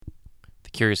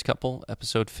Curious Couple,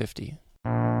 episode 50.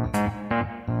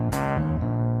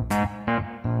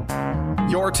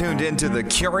 You're tuned into The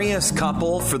Curious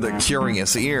Couple for the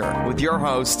Curious Ear with your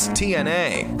hosts,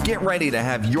 TNA. Get ready to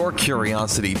have your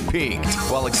curiosity piqued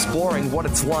while exploring what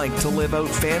it's like to live out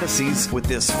fantasies with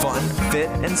this fun, fit,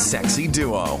 and sexy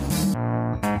duo.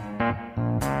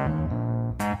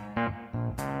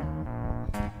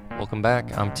 Welcome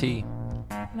back. I'm T.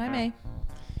 And I'm A.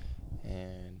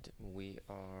 And we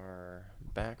are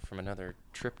back from another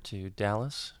trip to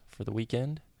Dallas for the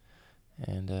weekend.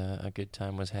 And a good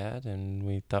time was had, and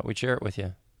we thought we'd share it with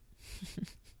you.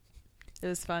 It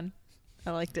was fun.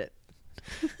 I liked it.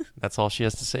 That's all she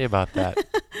has to say about that.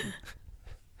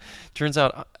 Turns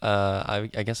out, I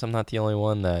guess I'm not the only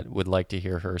one that would like to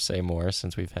hear her say more,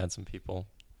 since we've had some people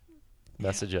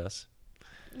message us.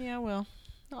 Yeah, well,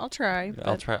 I'll try.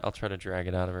 I'll try to drag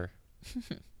it out of her.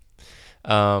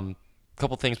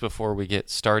 Couple things before we get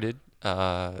started.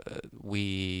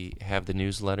 We have the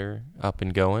newsletter up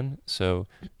and going, so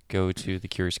go to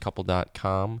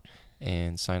thecuriouscouple.com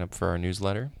and sign up for our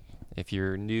newsletter. If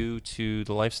you're new to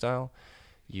the lifestyle,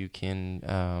 you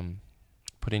can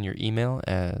put in your email.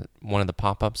 One of the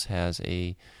pop-ups has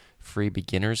a free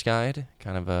beginner's guide,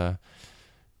 kind of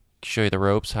show you the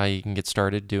ropes, how you can get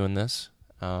started doing this.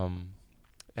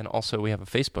 And also we have a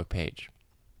Facebook page.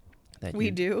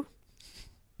 We do?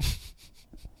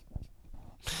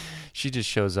 She just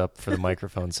shows up for the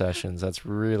microphone sessions. That's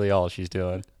really all she's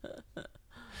doing.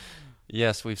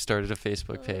 Yes, we've started a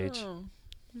Facebook page. Oh,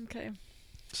 okay.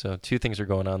 So 2 things are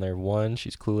going on there. 1,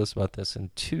 she's clueless about this, and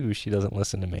 2, she doesn't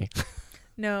listen to me.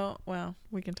 No, well,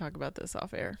 we can talk about this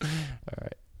off air. All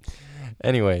right.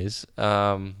 Anyways,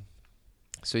 so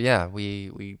yeah,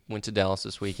 we went to Dallas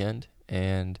this weekend,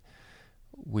 and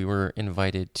we were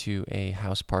invited to a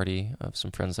house party of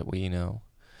some friends that we know,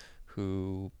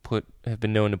 who have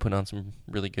been known to put on some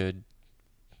really good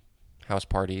house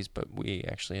parties, but we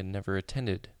actually had never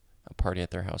attended a party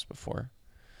at their house before.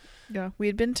 Yeah, we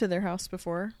had been to their house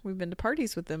before. We've been to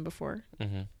parties with them before,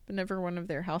 but never one of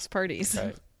their house parties.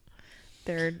 Right.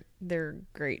 They're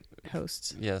great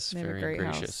hosts. Yes, they have a very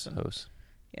great gracious house, hosts.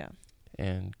 Yeah.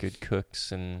 And good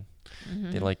cooks, and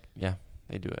they do it.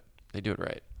 They do it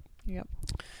right. Yep.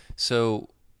 So,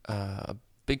 a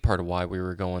big part of why we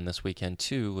were going this weekend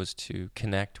too was to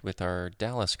connect with our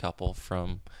Dallas couple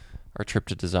from our trip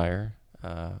to Desire.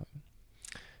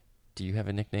 Do you have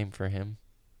a nickname for him?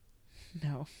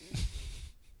 No.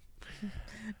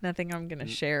 Nothing I'm going to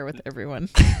share with everyone.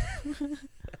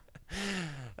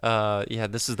 Yeah,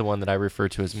 this is the one that I refer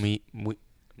to as me.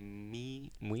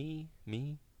 Me would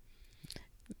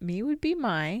be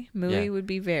my. Muy would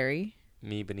be very.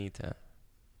 Me Benita.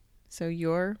 So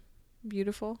you're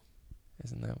beautiful.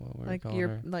 Isn't that what we're like calling you're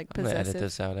her? like I'm gonna possessive. edit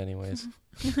this out anyways.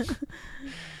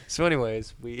 So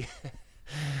anyways, we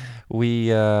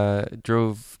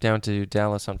drove down to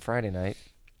Dallas on Friday night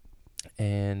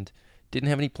and didn't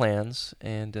have any plans,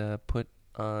 and put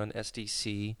on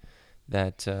SDC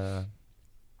that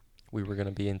we were going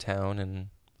to be in town and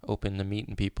open to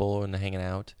meeting people and hanging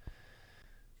out.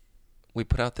 We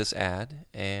put out this ad,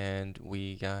 and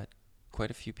we got quite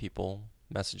a few people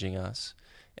messaging us.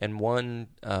 And one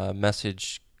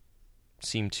message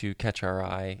seemed to catch our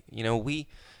eye. You know, we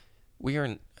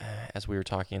are, as we were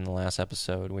talking in the last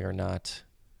episode, we are not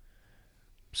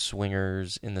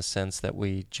swingers in the sense that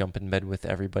we jump in bed with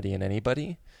everybody and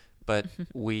anybody, but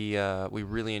we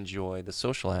really enjoy the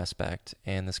social aspect.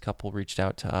 And this couple reached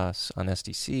out to us on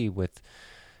SDC with,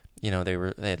 they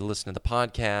had listened to the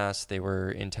podcast, they were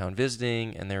in town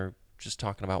visiting, and they're just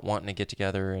talking about wanting to get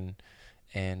together and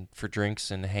for drinks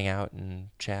and hang out and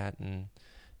chat,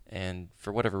 and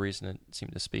for whatever reason it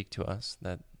seemed to speak to us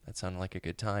that sounded like a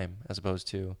good time, as opposed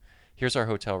to here's our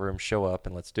hotel room, show up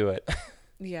and let's do it.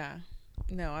 Yeah.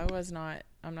 No, I'm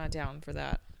not down for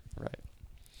that. Right.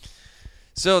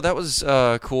 So that was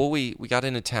cool. We got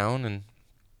into town and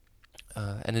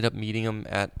ended up meeting them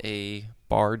at a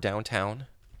bar downtown,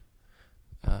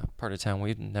 part of town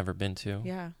we'd never been to.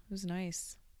 Yeah, it was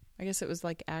nice. I guess it was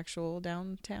like actual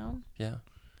downtown. Yeah.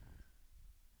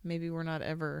 Maybe we're not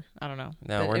ever, I don't know.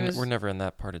 No, we're never in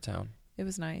that part of town. It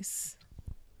was nice.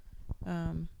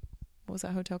 What was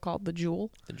that hotel called? The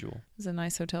Jewel? The Jewel. It was a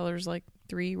nice hotel. There's like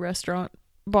 3 restaurant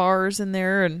bars in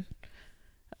there, and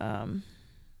it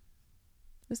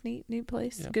was neat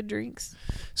place. Yeah. Good drinks.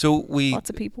 So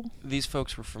lots of people. These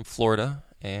folks were from Florida,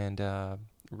 and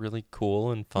really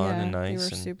cool and fun and nice. They were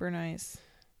super nice.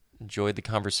 Enjoyed the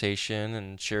conversation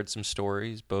and shared some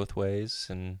stories both ways,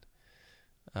 and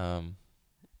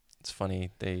it's funny,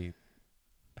 they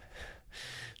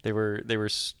were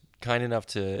kind enough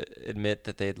to admit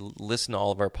that they'd listen to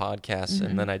all of our podcasts,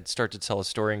 and then I'd start to tell a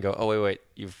story and go, "Oh, wait,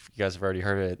 you guys have already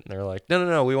heard it." And they're like,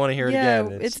 "No, we want to hear it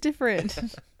again." Yeah, it's different.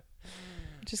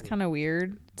 Just kind of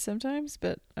weird sometimes,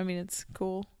 but I mean, it's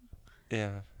cool.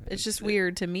 Yeah. It's just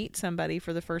weird to meet somebody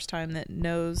for the first time that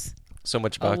knows so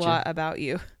much about a lot about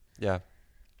you. Yeah.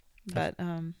 But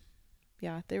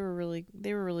yeah, they were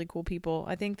really cool people.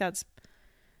 I think that's,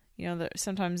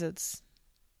 sometimes it's,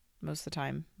 most of the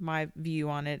time, my view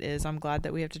on it is I'm glad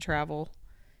that we have to travel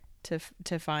to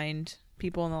find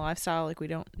people in the lifestyle. Like, we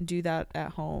don't do that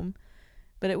at home,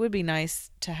 but it would be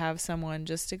nice to have someone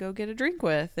just to go get a drink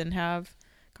with and have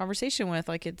conversation with.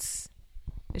 Like, it's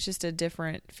just a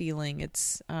different feeling.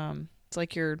 It's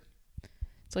like you're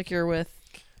with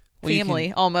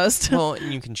family almost. Well,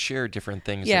 and you can share different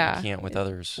things that you can't with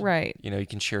others. Right. You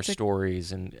can share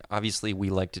stories, and obviously we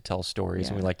like to tell stories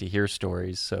and we like to hear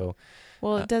stories. So,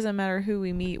 well, it doesn't matter who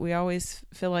we meet. We always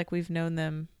feel like we've known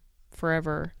them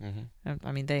forever. Mm-hmm.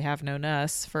 I mean, they have known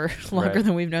us for longer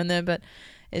than we've known them, but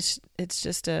it's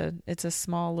just a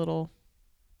small little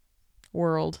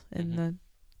world in the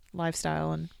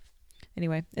lifestyle. And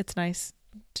anyway, it's nice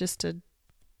just to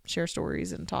share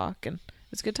stories and talk, and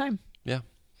it's a good time. Yeah.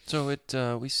 So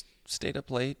we stayed up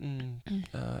late and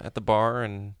at the bar,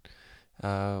 and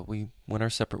we went our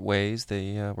separate ways.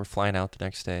 They were flying out the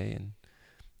next day, and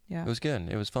it was good.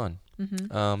 It was fun.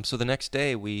 Mm-hmm. So the next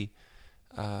day we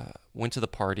went to the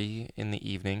party in the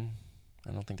evening.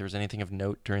 I don't think there was anything of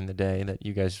note during the day that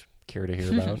you guys care to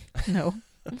hear about. No.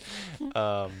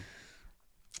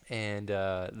 And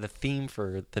the theme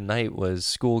for the night was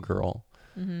schoolgirl,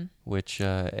 which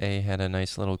A had a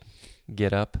nice little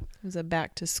get up. It was a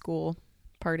back to school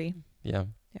party. Yeah.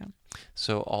 Yeah.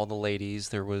 So all the ladies,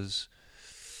 there was...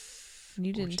 And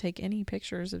you didn't take any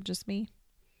pictures of just me.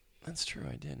 That's true,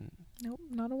 I didn't. Nope,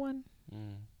 not a one.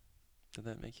 Did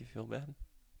that make you feel bad?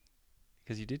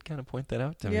 Because you did kind of point that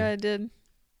out to me. Yeah, I did.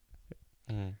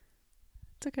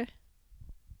 It's okay.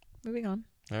 Moving on.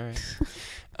 All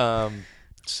right.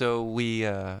 So we...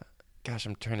 gosh,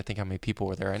 I'm trying to think how many people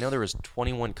were there. I know there was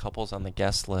 21 couples on the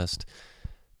guest list,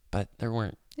 but there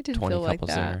weren't 20 feel couples like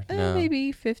that. there. No.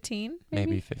 Maybe 15.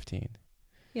 Maybe 15.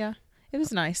 Yeah. It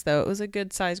was nice, though. It was a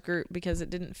good size group because it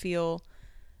didn't feel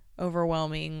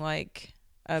overwhelming.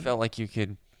 It felt like you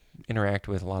could interact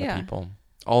with a lot of people.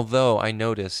 Although I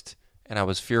noticed, and I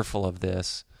was fearful of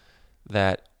this,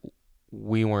 that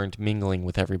we weren't mingling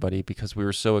with everybody because we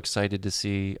were so excited to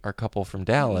see our couple from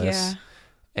Dallas. Yeah.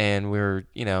 And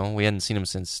we hadn't seen them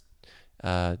since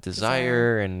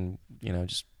Desire, and,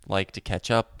 just like to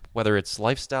catch up, whether it's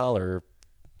lifestyle or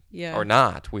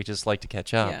not. We just like to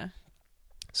catch up. Yeah.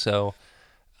 So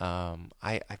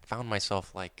I found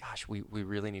myself like, gosh, we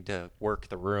really need to work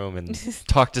the room and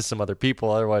talk to some other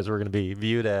people. Otherwise, we're going to be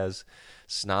viewed as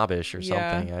snobbish or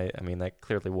something. I mean, that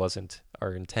clearly wasn't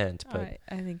our intent. But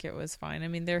I think it was fine. I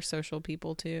mean, they're social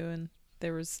people, too, and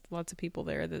there was lots of people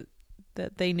there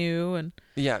that they knew. And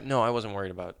no, I wasn't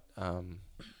worried about...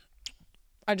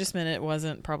 I just meant it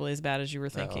wasn't probably as bad as you were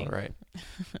thinking. Oh, right.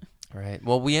 Right.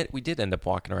 Well, we did end up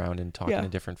walking around and talking to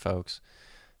different folks.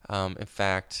 In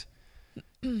fact,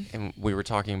 and we were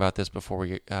talking about this before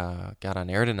we got on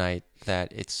air tonight,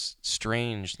 that it's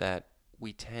strange that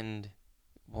we kind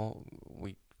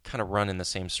of run in the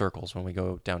same circles when we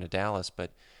go down to Dallas,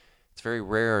 but it's very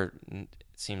rare, it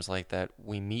seems like, that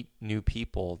we meet new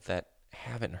people that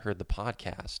haven't heard the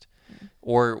podcast.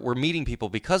 Or we're meeting people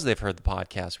because they've heard the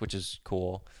podcast, which is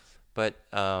cool. But,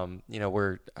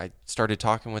 I started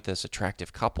talking with this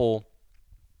attractive couple,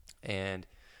 and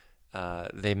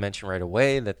they mentioned right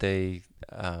away that they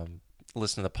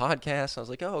listen to the podcast. I was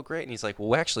like, oh, great. And he's like,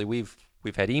 well, actually, we've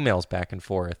had emails back and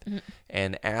forth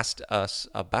and asked us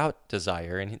about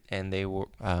Desire, and they were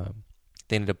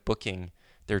they ended up booking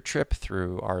their trip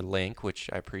through our link, which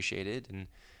I appreciated.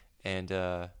 And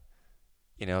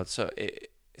so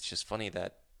it's just funny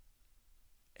that,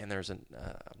 and there's I'm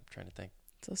trying to think.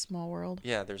 It's a small world.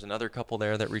 Yeah, there's another couple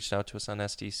there that reached out to us on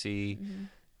SDC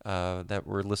that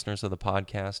were listeners of the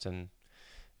podcast, and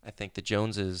I think the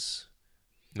Joneses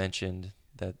mentioned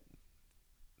that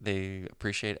they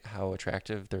appreciate how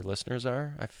attractive their listeners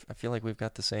are. I feel like we've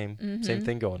got the same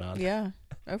thing going on. Yeah.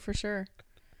 Oh, for sure.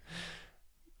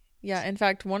 Yeah. In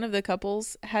fact, one of the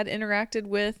couples had interacted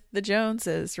with the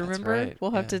Joneses. Remember? That's right.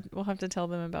 We'll have to tell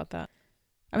them about that.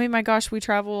 I mean, my gosh, we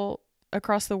travel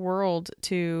across the world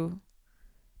to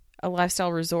a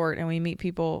lifestyle resort and we meet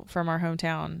people from our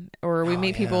hometown, or we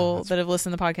meet people that have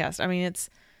listened to the podcast. I mean, it's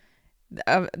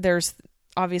there's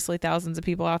obviously thousands of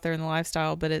people out there in the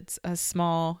lifestyle, but it's a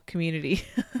small community.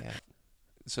 Yeah.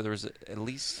 So there was at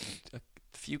least a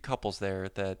few couples there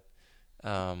that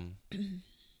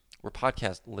were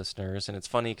podcast listeners, and it's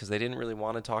funny because they didn't really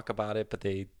want to talk about it, but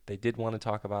they did want to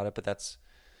talk about it. But that's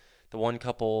the one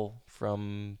couple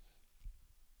from,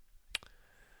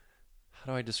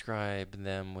 how do I describe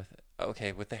them with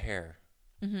the hair.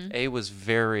 Mm-hmm. A was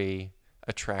very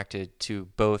attracted to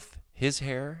both his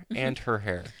hair and her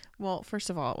hair. Well, first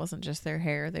of all, it wasn't just their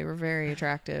hair. They were very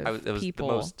attractive It was people.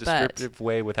 the most descriptive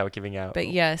way without giving out. But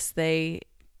yes, they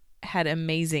had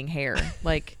amazing hair.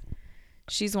 Like,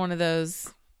 she's one of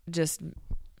those, just,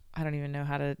 I don't even know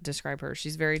how to describe her.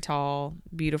 She's very tall,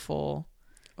 beautiful.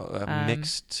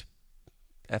 Mixed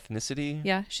ethnicity?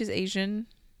 Yeah, she's Asian.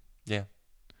 Yeah.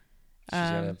 She's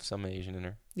got to have some Asian in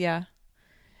her. Yeah.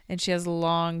 And she has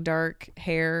long, dark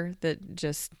hair that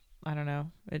just, I don't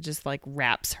know, it just like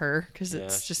wraps her because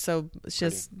it's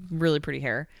just really pretty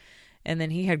hair. And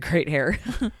then he had great hair.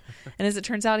 And as it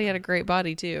turns out, he had a great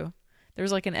body too. There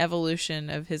was like an evolution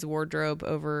of his wardrobe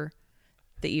over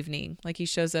the evening. Like, he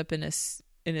shows up in a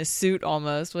suit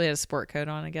almost. Well, he had a sport coat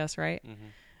on, I guess, right? Mm-hmm.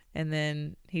 And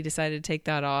then he decided to take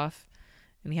that off,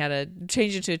 and he had to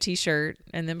change it to a t-shirt.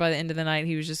 And then by the end of the night,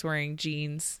 he was just wearing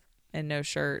jeans and no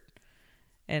shirt.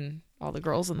 And all the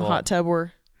girls in the hot tub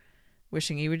were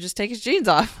wishing he would just take his jeans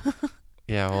off.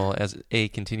 Yeah, well, as A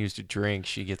continues to drink,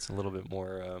 she gets a little bit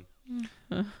more...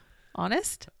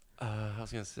 honest? I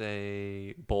was going to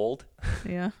say bold.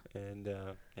 Yeah. And,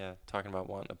 talking about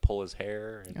wanting to pull his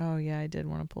hair. And... Oh, yeah, I did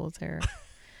want to pull his hair.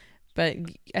 But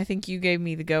I think you gave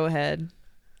me the go-ahead.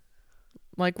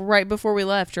 Like, right before we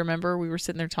left, remember? We were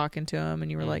sitting there talking to him, and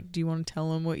you were like, do you want to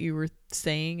tell him what you were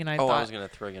saying? And I thought... I was going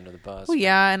to throw you under the bus. Well,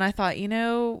 yeah, and I thought,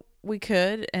 we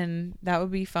could, and that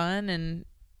would be fun, and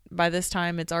by this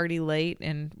time, it's already late,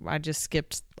 and I just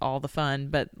skipped all the fun.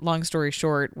 But long story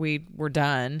short, we were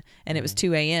done, and it was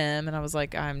 2 a.m., and I was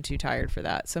like, I'm too tired for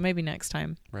that. So maybe next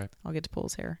time I'll get to pull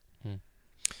his hair.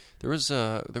 There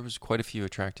was quite a few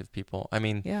attractive people. I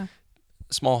mean, yeah.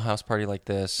 Small house party like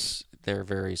this, they're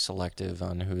very selective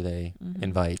on who they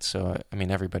invite. So, I mean,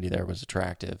 everybody there was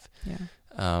attractive,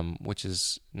 which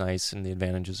is nice, and the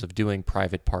advantages of doing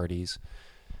private parties.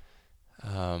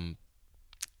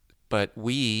 But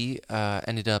we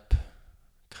ended up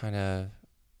kind of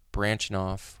branching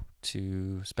off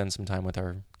to spend some time with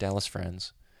our Dallas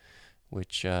friends,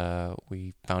 which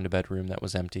we found a bedroom that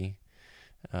was empty.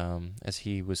 As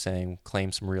he was saying,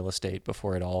 claim some real estate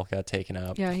before it all got taken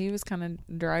up. Yeah, he was kind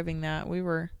of driving that. We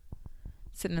were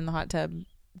sitting in the hot tub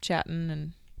chatting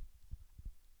and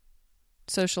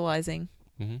socializing,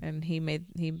 and he made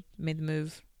the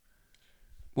move.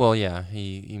 Well, yeah,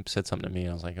 he said something to me,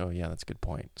 and I was like, oh, yeah, that's a good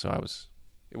point. So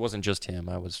it wasn't just him.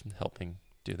 I was helping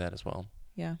do that as well.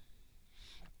 Yeah.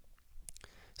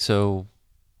 So,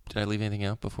 did I leave anything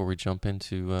out before we jump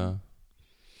into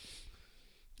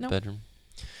Nope. bedroom?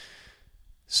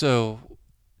 So,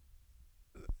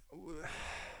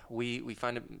 we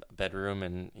find a bedroom,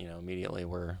 and, immediately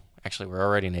we're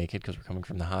already naked because we're coming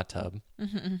from the hot tub.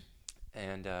 Mm-hmm.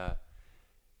 And,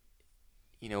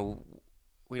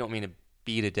 we don't mean to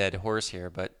beat a dead horse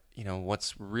here, but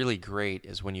what's really great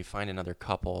is when you find another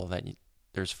couple that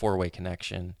there's four-way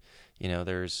connection.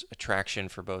 There's attraction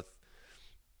for both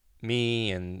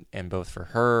me and both for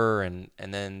her, and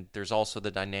then there's also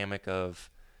the dynamic of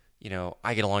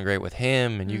I get along great with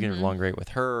him and you get along great with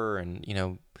her, and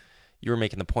you were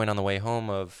making the point on the way home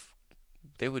of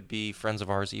they would be friends of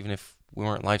ours even if we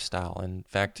weren't lifestyle. In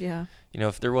fact,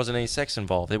 if there wasn't any sex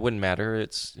involved, it wouldn't matter.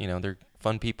 It's they're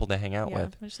fun people to hang out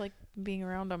with. I just like being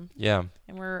around them. Yeah.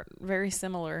 And we're very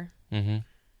similar. Mm-hmm.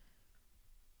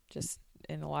 Just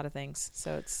in a lot of things.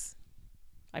 So it's,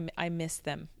 I miss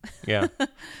them. Yeah.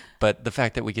 But the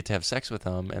fact that we get to have sex with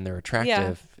them and they're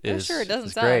attractive is sure, it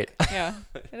doesn't suck. Great. Yeah.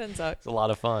 It doesn't suck. It's a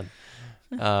lot of fun.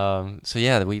 So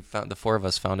yeah, the four of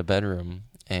us found a bedroom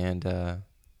and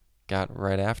got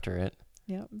right after it.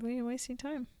 Yeah. We ain't wasting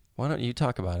time. Why don't you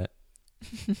talk about it?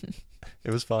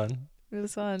 It was fun. It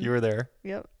was fun. You were there.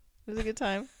 Yep. It was a good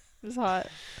time. It was hot.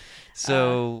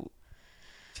 So,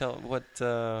 what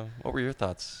were your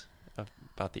thoughts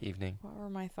about the evening? What were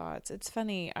my thoughts? It's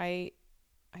funny. I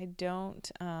don't,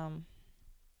 I'm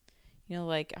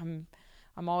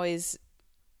always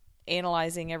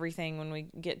analyzing everything when we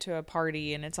get to a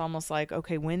party, and it's almost like,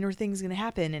 okay, when are things going to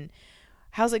happen, and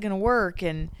how's it going to work,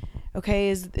 and okay,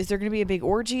 is there going to be a big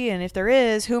orgy, and if there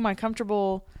is, who am I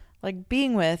comfortable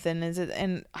being with, and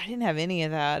and I didn't have any of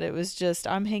that. It was just,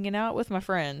 I'm hanging out with my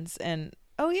friends, and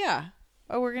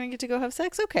we're going to get to go have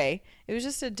sex. Okay. It was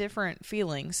just a different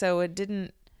feeling. So it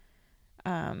didn't,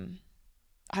 I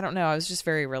don't know. I was just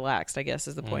very relaxed, I guess,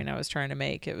 is the point I was trying to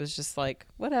make. It was just like,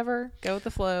 whatever, go with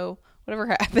the flow, whatever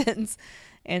happens.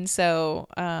 And so,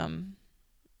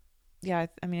 yeah,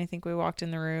 I mean, I think we walked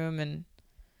in the room, and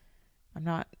I'm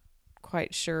not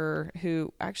quite sure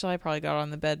who. Actually, I probably got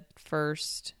on the bed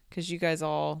first because you guys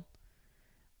all.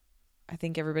 I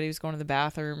think everybody was going to the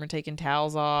bathroom or taking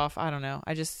towels off. I don't know.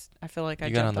 I feel like I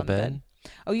You got jumped on the bed?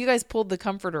 Oh, you guys pulled the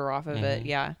comforter off of it, Mhm.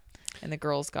 yeah, and the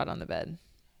girls got on the bed.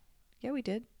 Yeah, we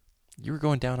did. You were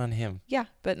going down on him. Yeah,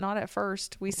 but not at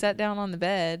first. We sat down on the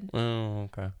bed. Oh,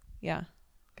 okay. Yeah,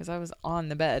 because I was on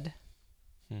the bed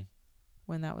Hmm.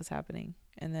 when that was happening,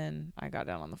 and then I got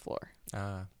down on the floor.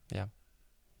 Yeah.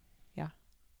 Yeah.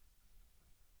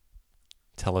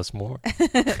 Tell us more.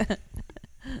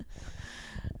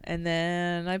 And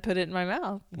then I put it in my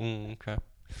mouth. Okay.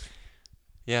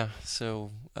 Yeah.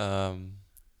 So,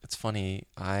 it's funny.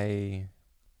 I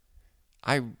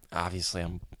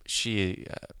obviously she,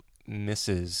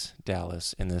 Mrs.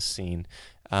 Dallas in this scene,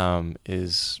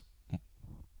 is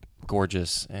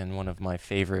gorgeous and one of my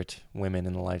favorite women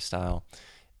in the lifestyle.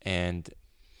 And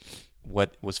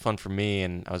what was fun for me,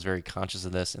 and I was very conscious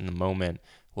of this in the moment,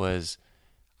 was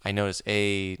I noticed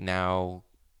now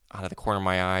out of the corner of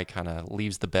my eye kind of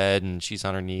leaves the bed and she's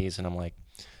on her knees, and I'm like,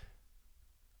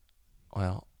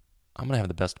 well, I'm going to have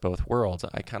the best of both worlds.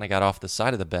 I kind of got off the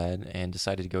side of the bed and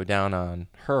decided to go down on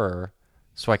her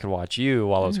so I could watch you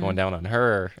while I was going down on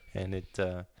her, and it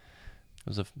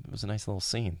was a nice little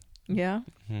scene. Yeah.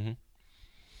 Mm-hmm.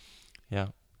 Yeah.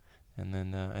 And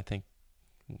then I think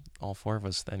all four of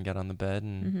us then got on the bed,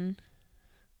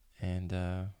 and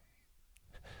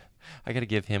I got to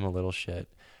give him a little shit.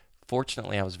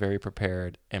 Fortunately, I was very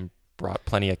prepared and brought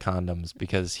plenty of condoms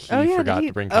because he forgot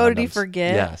to bring condoms. Oh, did he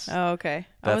forget? Yes. Oh, okay.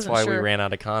 That's why we ran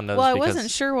out of condoms. Well, I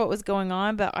wasn't sure what was going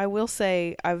on, but I will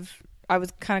say I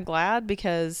was kind of glad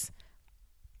because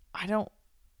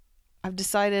I've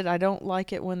decided I don't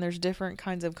like it when there's different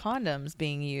kinds of condoms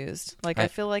being used. Like, I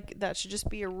feel like that should just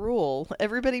be a rule.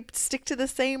 Everybody stick to the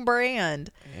same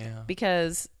brand. Yeah.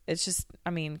 Because it's just,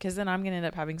 because then I'm going to end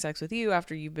up having sex with you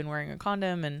after you've been wearing a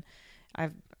condom, and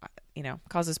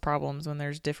causes problems when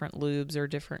there's different lubes or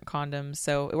different condoms.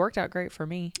 So it worked out great for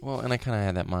me. Well, and I kind of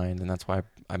had that mind, and that's why,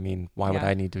 why would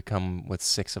I need to come with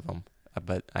 6 of them?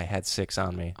 But I had 6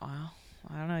 on me. Wow.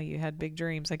 I don't know. You had big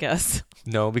dreams, I guess.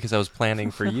 No, because I was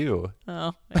planning for you.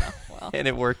 Oh, yeah. Well. And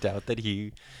it worked out that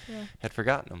he had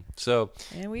forgotten them. So,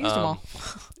 and we used them all.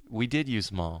 We did use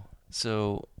them all.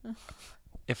 So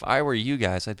if I were you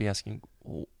guys, I'd be asking,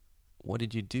 what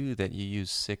did you do that you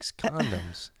used 6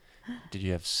 condoms? Did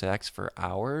you have sex for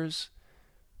hours?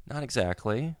 Not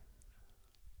exactly.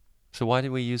 So why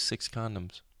did we use 6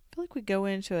 condoms? I feel like we go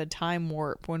into a time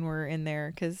warp when we're in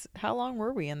there, because how long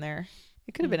were we in there?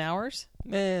 It could have been hours.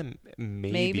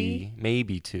 Maybe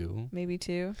 2. Maybe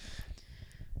 2.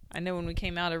 I know when we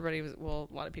came out, everybody was,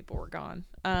 a lot of people were gone.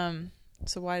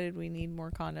 So why did we need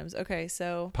more condoms? Okay,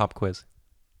 so Pop quiz.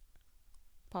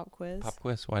 Pop quiz.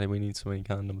 Why did we need so many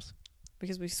condoms?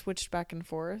 Because we switched back and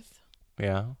forth.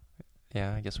 Yeah,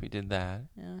 I guess we did that.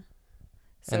 Yeah.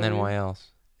 So and then why else?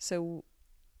 So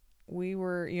we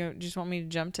were, just want me to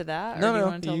jump to that? No, or do you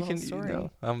want to tell the whole can. story?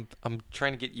 No, I'm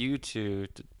trying to get you to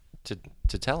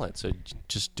tell it. So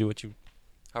just do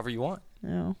however you want.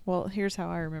 No. Well, here's how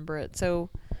I remember it. So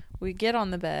we get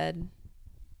on the bed,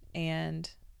 and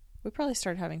we probably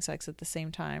started having sex at the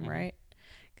same time, right?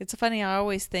 It's funny. I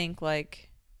always think like,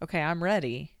 okay, I'm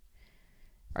ready.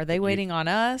 Are they waiting on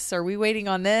us? Are we waiting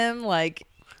on them? Like,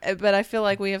 but I feel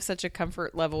like we have such a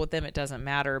comfort level with them, it doesn't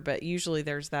matter. But usually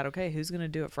there's that, okay, who's going to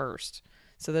do it first?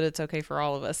 So that it's okay for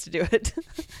all of us to do it.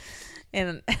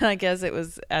 and I guess it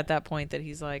was at that point that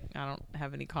he's like, I don't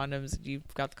have any condoms. You've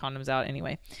got the condoms out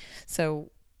anyway.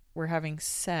 So we're having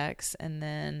sex, and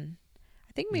then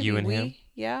I think maybe you and him?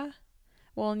 Yeah.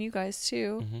 Well, and you guys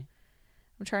too. Mm-hmm.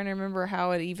 I'm trying to remember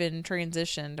how it even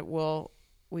transitioned. Well,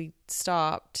 we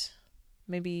stopped.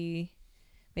 Maybe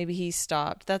he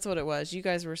stopped. That's what it was. You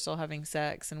guys were still having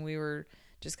sex, and we were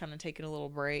just kind of taking a little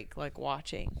break, like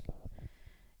watching.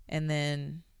 And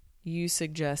then you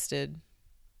suggested.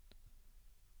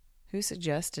 Who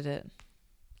suggested it?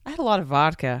 I had a lot of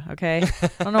vodka, okay?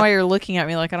 I don't know why you're looking at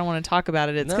me like I don't want to talk about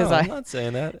it. It's because I'm not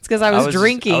saying that. It's because I was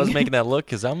drinking. I was making that look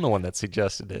because I'm the one that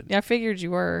suggested it. Yeah, I figured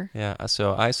you were. Yeah,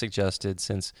 so I suggested,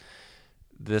 since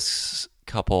this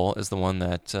couple is the one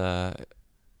that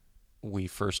we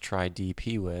first tried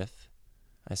DP with,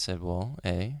 I said, well,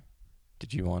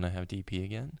 did you want to have DP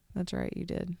again? That's right, you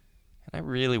did. And I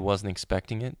really wasn't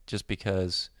expecting it, just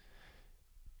because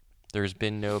there's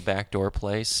been no backdoor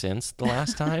play since the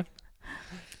last time.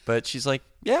 But she's like,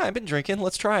 yeah, I've been drinking.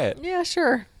 Let's try it. Yeah,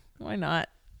 sure. Why not?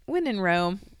 When in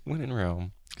Rome. When in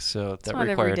Rome. So that not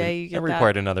required, every day you get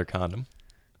required another condom.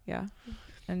 Yeah.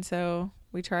 And so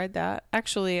we tried that.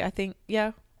 Actually, I think,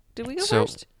 Did we go So-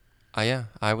 first? Yeah,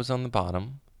 I was on the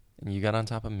bottom, and you got on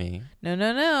top of me.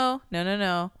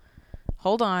 No.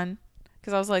 Hold on.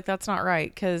 Because I was like, that's not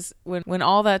right. Because when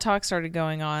all that talk started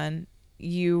going on,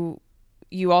 you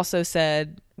also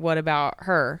said, what about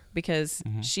her? Because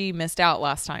she missed out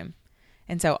last time.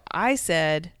 And so I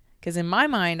said, because in my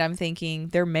mind, I'm thinking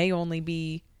there may only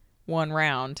be one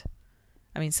round.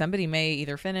 I mean, somebody may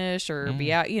either finish or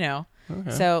be out,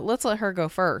 Okay. So let's let her go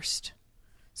first.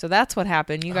 So that's what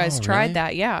happened. You guys tried really?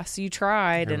 that. Yeah. So you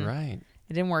tried You're and right.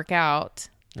 it didn't work out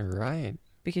You're right.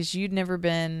 because you'd never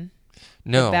been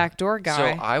No. the backdoor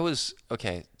guy.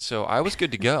 So I was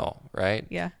good to go, right?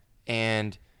 Yeah.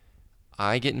 And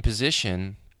I get in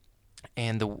position,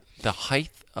 and the height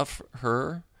of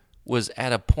her was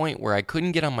at a point where I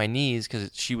couldn't get on my knees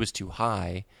because she was too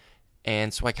high,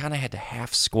 and so I kind of had to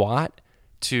half squat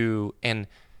and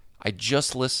I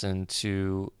just listened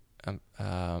to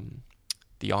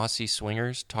the Aussie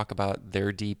Swingers talk about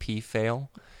their DP fail,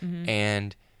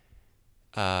 and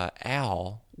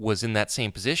Al was in that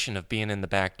same position of being in the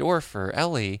back door for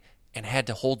Ellie and had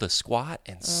to hold the squat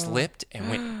and slipped and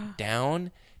went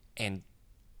down and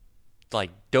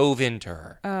like dove into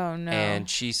her. Oh, no. And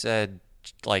she said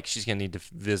like she's going to need to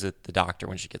visit the doctor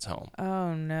when she gets home.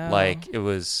 Oh, no. Like it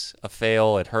was a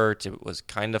fail. It hurt. It was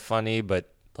kind of funny,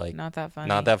 but like Not that funny.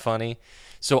 Not that funny.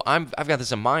 So I've got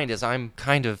this in mind as I'm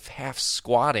kind of half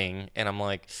squatting, and I'm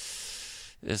like,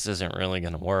 this isn't really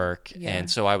going to work. Yeah. And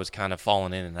so I was kind of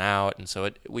falling in and out, and so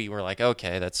we were like,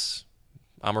 okay,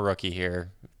 I'm a rookie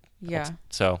here. Yeah.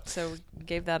 So So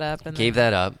gave that up. And gave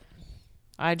then that up,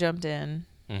 I jumped in.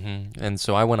 and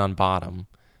so I went on bottom.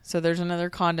 So there's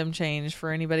another condom change for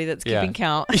anybody that's Yeah. keeping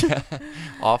count. Yeah,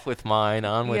 off with mine,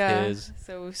 on with his.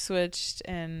 So we switched,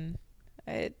 and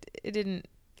it didn't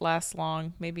last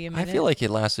long. Maybe a minute. I feel like it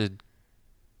lasted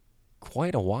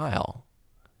quite a while,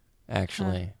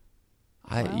 actually.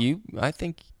 Well. I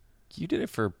think you did it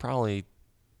for probably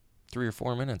 3 or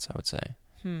 4 minutes, I would say.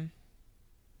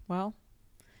 Well,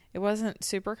 it wasn't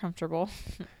super comfortable.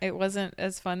 It wasn't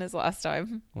as fun as last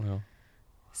time. Well,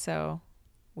 So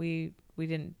we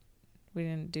didn't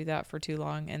do that for too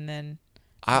long, and then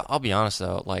I'll be honest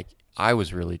though, like I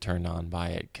was really turned on by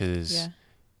it because,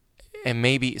 and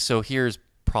maybe so. Here's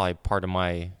probably part of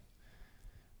why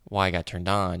I got turned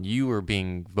on. You were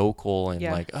being vocal and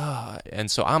like, and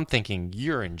so I'm thinking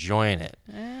you're enjoying it,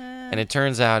 and it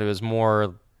turns out it was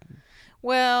more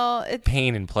it's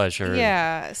pain and pleasure.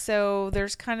 Yeah, so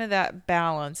there's kind of that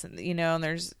balance, and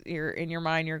you're in your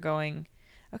mind, you're going,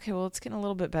 okay, well, it's getting a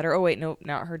little bit better. Oh wait, nope,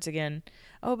 now it hurts again.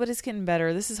 Oh, but it's getting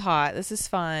better. This is hot. This is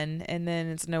fun. And then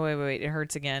it's no, wait, it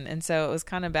hurts again. And so it was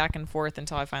kind of back and forth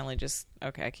until I finally just,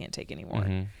 okay, I can't take anymore.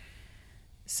 Mm-hmm.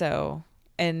 So,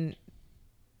 and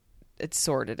it's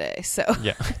sore today. So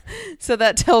Yeah. so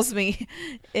that tells me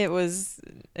it was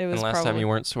And last time you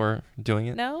weren't sore doing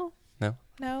it? No.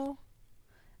 No?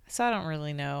 So I don't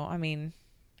really know. I mean,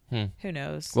 who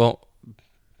knows? Well,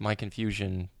 my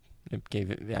confusion, it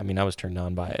gave it, I mean, I was turned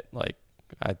on by it. Like,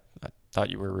 I thought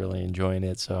you were really enjoying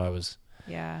it, so I was.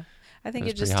 Yeah. I think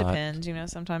was it just pretty hot.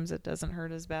 depends. Sometimes it doesn't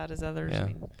hurt as bad as others. Yeah. I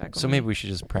mean, back So when maybe we should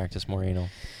just practice more anal.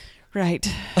 Right.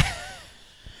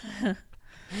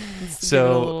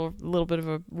 So- give it a little bit of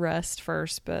a rest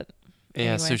first, but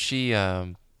Yeah, so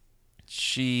anyway.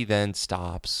 she then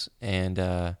stops and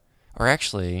or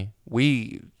actually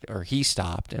he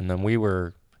stopped and then we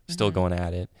were still Mm-hmm. going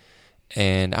at it.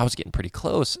 And I was getting pretty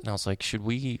close and I was like, should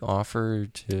we offer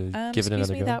to give it another excuse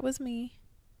me, go? that was me.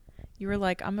 You were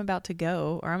like, I'm about to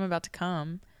go or I'm about to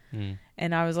come. Mm.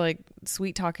 And I was like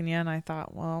sweet talking you, and I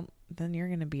thought, well, then you're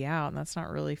going to be out, and that's not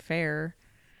really fair.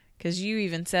 Because you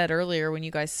even said earlier when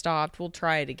you guys stopped, we'll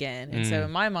try it again. And so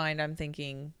in my mind, I'm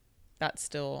thinking that's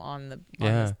still on the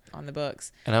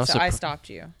books. And I was so I stopped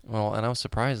you. Well, and I was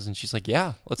surprised and she's like,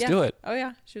 yeah, let's do it. Oh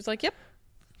yeah. She was like, yep.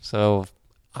 So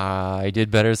I did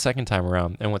better the second time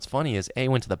around. And what's funny is I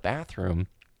went to the bathroom.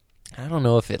 I don't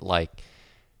know if it like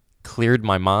cleared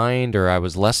my mind or I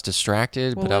was less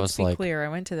distracted, Well, but I let's was be like, clear. I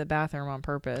went to the bathroom on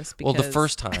purpose. well, Because the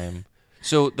first time.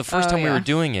 So the first Oh, time we yeah. were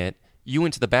doing it, you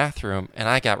went to the bathroom and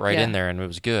I got right Yeah. in there and it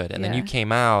was good. And then Yeah. you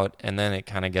came out and then it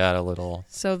kind of got a little.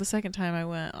 So the second time I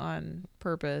went on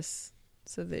purpose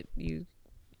so that you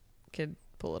could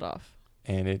pull it off.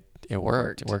 And it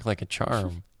worked. It worked like a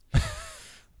charm.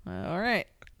 All right.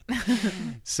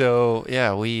 So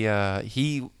yeah,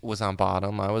 he was on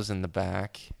bottom, I was in the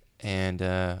back, and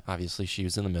obviously she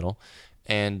was in the middle,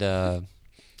 and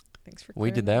Thanks for we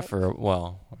did clearing that for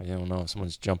I don't know if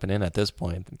someone's jumping in at this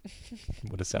point.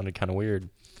 Would have sounded kind of weird.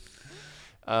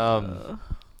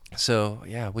 So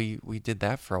yeah, we did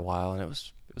that for a while, and it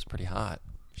was pretty hot.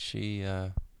 She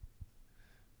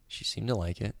she seemed to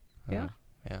like it. Yeah.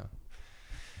 Yeah.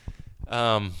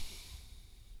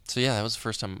 So yeah, that was the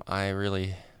first time I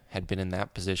really had been in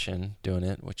that position doing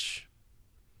it, which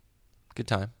good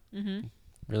time. Mm-hmm.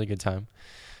 Really good time.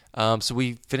 So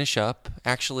we finish up.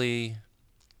 Actually,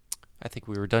 I think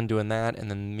we were done doing that, and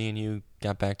then me and you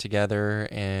got back together,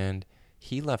 and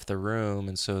he left the room,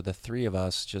 and so the three of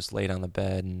us just laid on the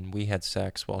bed, and we had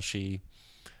sex while she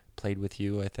played with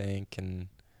you, I think, and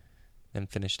then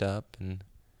finished up, and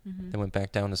then went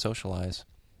back down to socialize.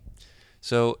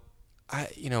 So,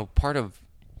 part of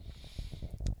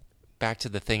back to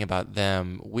the thing about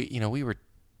them, we were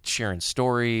sharing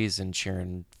stories and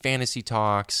sharing fantasy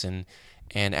talks, and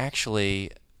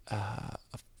actually, a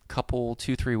couple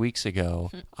 2-3 weeks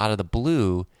ago, out of the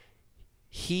blue,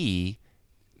 he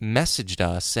messaged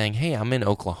us saying, "Hey, I'm in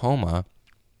Oklahoma.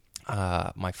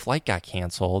 My flight got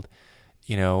canceled.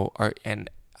 And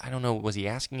I don't know, was he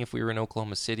asking if we were in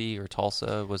Oklahoma City or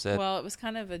Tulsa? Was that?" Well, it was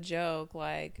kind of a joke,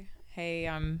 like, "Hey,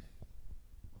 I'm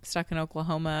stuck in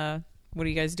Oklahoma. What are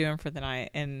you guys doing for the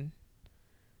night?" And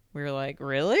we were like,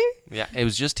 "Really?" Yeah, it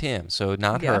was just him, so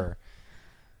not her.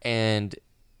 And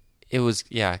it was,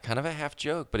 kind of a half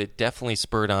joke, but it definitely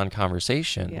spurred on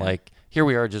conversation. Yeah. Like, here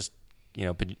we are just,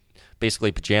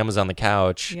 basically pajamas on the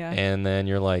couch, Yeah. and then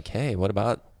you're like, "Hey, what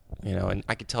about," and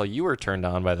I could tell you were turned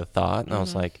on by the thought, and I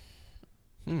was like,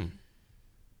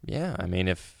 yeah, I mean,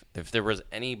 if there was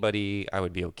anybody I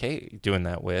would be okay doing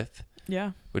that with,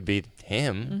 Yeah. would be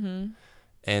him.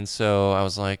 And so I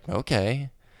was like,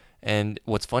 okay. And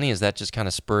what's funny is that just kind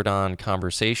of spurred on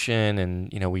conversation,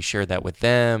 and we shared that with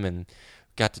them and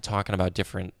got to talking about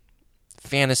different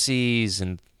fantasies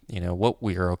and what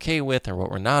we are okay with or what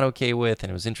we're not okay with,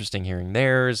 and it was interesting hearing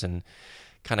theirs and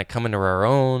kind of coming to our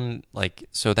own. Like,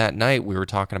 so that night we were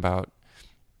talking about,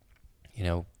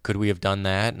 could we have done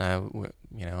that? And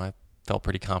I felt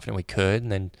pretty confident we could.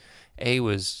 And then A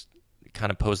was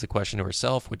kind of posed the question to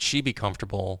herself, would she be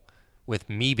comfortable with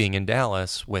me being in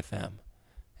Dallas with them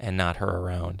and not her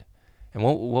around? And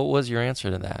what was your answer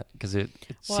to that? Because it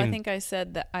Well, seemed... I think I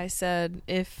said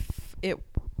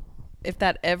if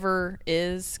that ever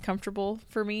is comfortable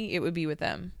for me, it would be with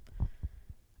them.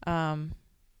 I'm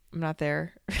not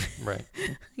there Right.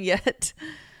 yet,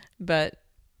 but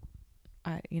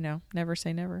I, never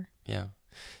say never. Yeah.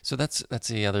 So that's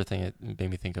the other thing that made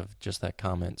me think of just that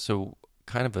comment. So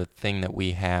kind of a thing that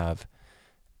we have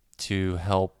to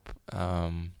help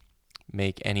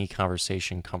make any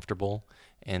conversation comfortable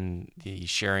and the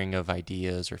sharing of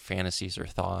ideas or fantasies or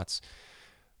thoughts,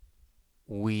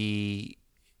 even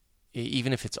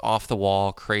if it's off the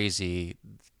wall crazy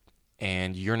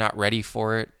and you're not ready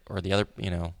for it, or the other,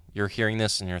 you're hearing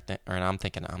this and and I'm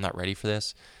thinking, I'm not ready for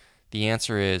this. The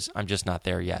answer is, I'm just not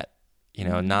there yet.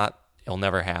 Not, it'll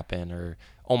never happen, or,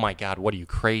 oh my God, what are you,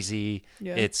 crazy?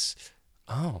 Yeah. It's,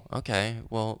 oh, okay,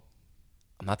 well,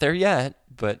 I'm not there yet,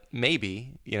 but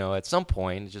maybe, at some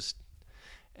point,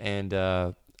 and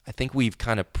I think we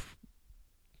got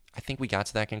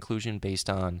to that conclusion based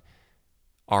on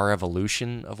our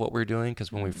evolution of what we're doing,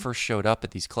 because when we first showed up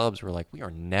at these clubs, we're like, we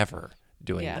are never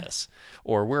doing this,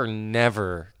 or we're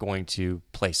never going to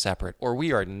play separate, or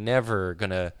we are never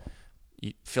going to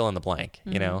fill in the blank,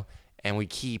 and we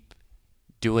keep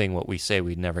doing what we say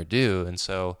we'd never do. And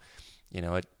so,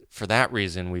 for that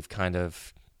reason, we've kind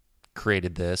of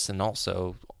created this, and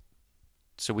also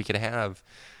so we could have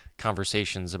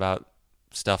conversations about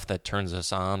stuff that turns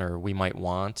us on or we might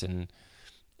want, and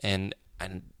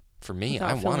for me, Without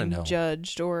I want to feeling know,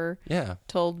 judged or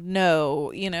told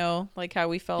no, like how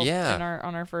we felt Yeah.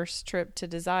 on our first trip to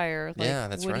Desire. Like, Yeah,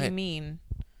 that's what do you right. mean?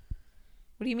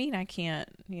 What do you mean I can't?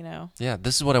 yeah,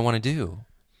 this is what I want to do,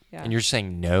 Yeah. and you're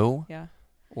saying no, Yeah.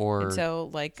 or And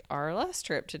so, like, our last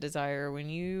trip to Desire, when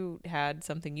you had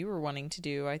something you were wanting to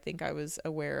do, I think I was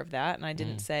aware of that. And I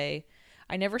didn't I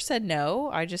never said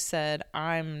no. I just said,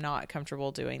 I'm not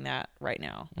comfortable doing that right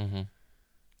now.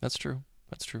 That's true.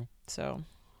 So,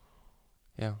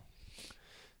 Yeah.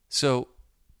 So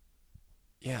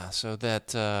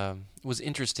that was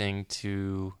interesting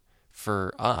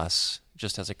for us,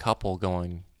 just as a couple,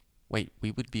 going, wait,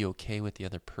 we would be okay with the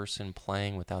other person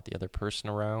playing without the other person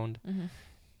around?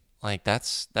 Like,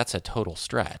 that's a total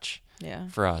stretch yeah.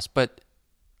 for us. But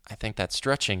I think that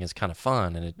stretching is kind of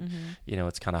fun, and it,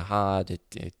 it's kind of hot.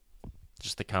 It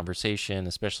just the conversation,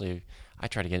 especially, I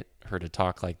try to get her to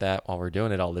talk like that while we're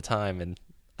doing it all the time, and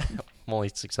I'm only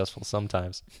successful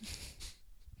sometimes.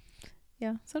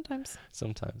 Yeah, sometimes.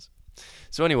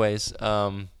 So anyways,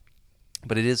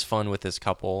 but it is fun with this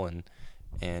couple, and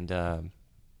in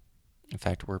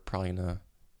fact, we're probably going to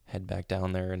head back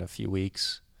down there in a few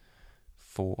weeks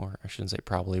I shouldn't say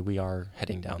probably, we are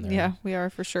heading down there. Yeah, we are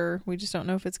for sure. We just don't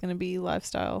know if it's going to be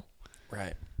lifestyle.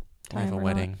 Right. We Time have a or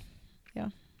wedding. not. Yeah.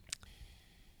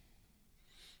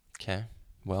 Okay.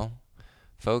 Well,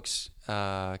 folks,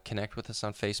 connect with us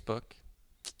on Facebook.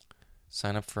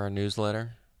 Sign up for our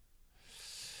newsletter.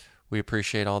 We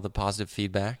appreciate all the positive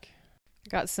feedback.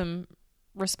 Got some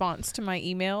response to my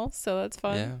email, so that's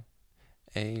fun. Yeah.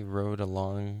 A wrote a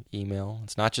long email.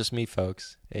 It's not just me,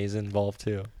 folks. A's involved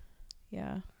too.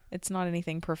 Yeah. It's not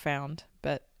anything profound,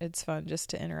 but it's fun just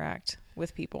to interact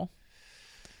with people.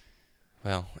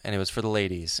 Well, and it was for the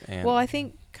ladies. And Well, I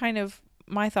think kind of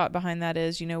my thought behind that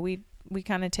is, we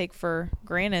kind of take for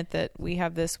granted that we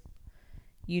have this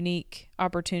unique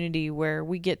opportunity where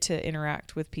we get to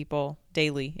interact with people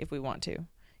daily if we want to.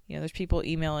 There's people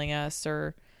emailing us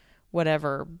or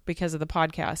whatever because of the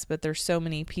podcast, but there's so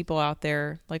many people out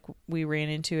there like we ran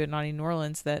into at Naughty New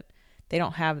Orleans that they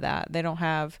don't have that. They don't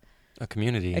have a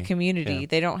community. Yeah.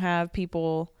 They don't have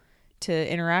people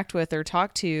to interact with or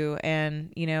talk to.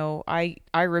 And, I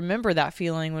remember that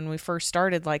feeling when we first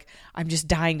started, like, I'm just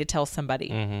dying to tell somebody,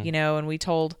 Mm-hmm. and we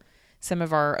told some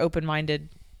of our open-minded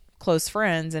close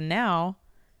friends. And now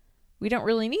we don't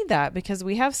really need that because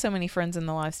we have so many friends in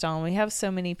the lifestyle and we have so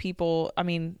many people. I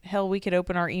mean, hell, we could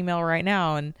open our email right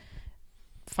now and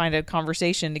find a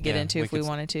conversation to get into if we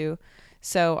wanted to.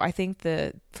 So I think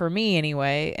that for me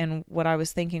anyway, and what I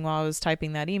was thinking while I was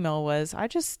typing that email was I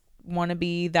just want to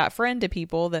be that friend to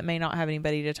people that may not have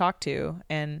anybody to talk to.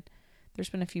 And there's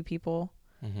been a few people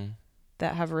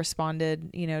that have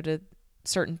responded, to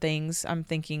certain things. I'm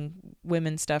thinking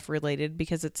women stuff related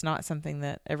because it's not something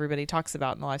that everybody talks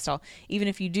about in the lifestyle. Even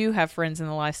if you do have friends in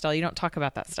the lifestyle, you don't talk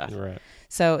about that stuff. Right.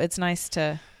 So it's nice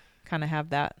to kind of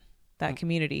have that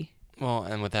community. Well,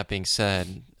 and with that being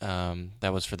said,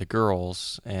 that was for the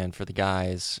girls, and for the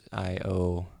guys, I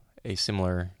owe a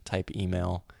similar type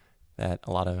email that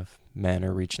a lot of men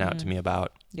are reaching out to me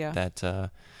about. Yeah. That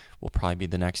will probably be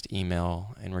the next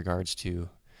email in regards to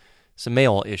some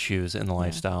male issues in the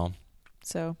lifestyle.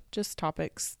 So just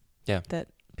topics Yeah. that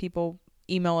people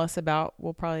email us about.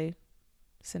 We'll probably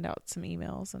send out some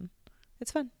emails, and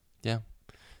it's fun. Yeah.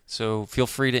 So feel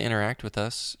free to interact with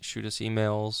us. Shoot us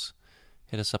emails.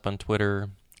 Hit us up on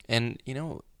Twitter. And,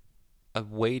 a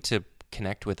way to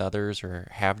connect with others or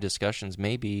have discussions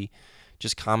may be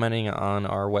just commenting on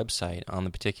our website on the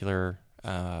particular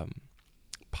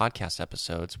podcast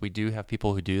episodes. We do have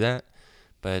people who do that,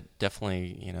 but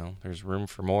definitely, there's room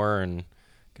for more, and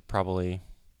could probably,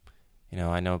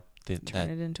 I know Turn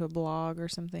it into a blog or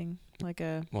something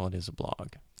well, it is a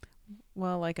blog.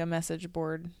 like a message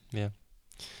board. Yeah.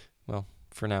 Well,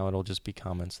 for now, it'll just be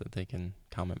comments that they can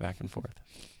comment back and forth.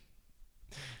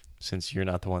 Since you're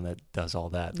not the one that does all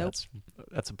that, Nope.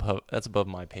 that's above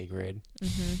my pay grade.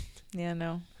 Mm-hmm. Yeah,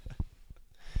 no.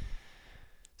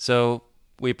 So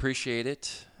we appreciate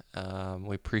it.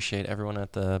 We appreciate everyone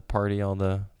at the party, all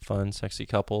the fun, sexy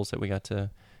couples that we got to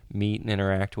meet and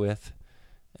interact with,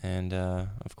 and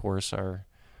of course our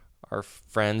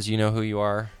friends. You know who you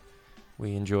are.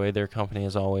 We enjoy their company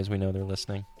as always. We know they're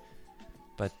listening,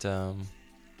 but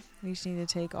We just need to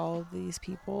take all of these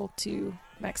people to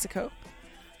Mexico.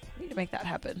 We need to make that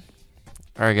happen.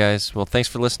 all right, guys. Well, thanks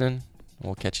for listening.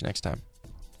 We'll catch you next time.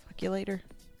 Fuck you later.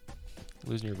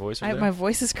 Losing your voice over there? My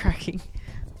voice is cracking.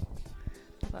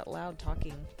 That loud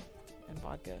talking and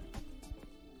vodka.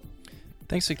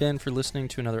 Thanks again for listening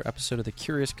to another episode of the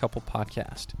Curious Couple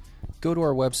Podcast. Go to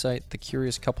our website,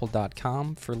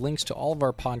 thecuriouscouple.com, for links to all of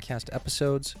our podcast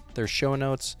episodes, their show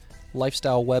notes,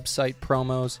 lifestyle website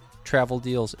promos, travel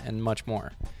deals, and much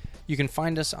more. You can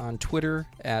find us on Twitter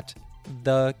at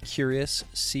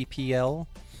TheCuriousCPL,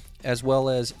 as well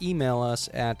as email us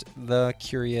at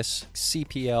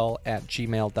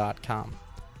thecuriouscpl@gmail.com.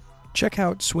 Check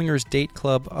out Swingers Date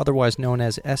Club, otherwise known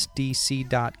as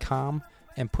SDC.com,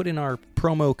 and put in our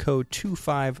promo code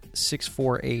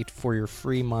 25648 for your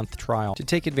free month trial. To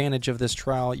take advantage of this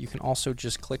trial, you can also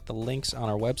just click the links on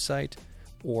our website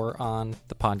or on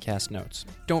the podcast notes.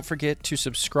 Don't forget to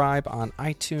subscribe on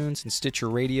iTunes and Stitcher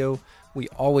Radio. We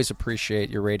always appreciate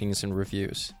your ratings and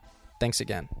reviews. Thanks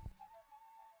again.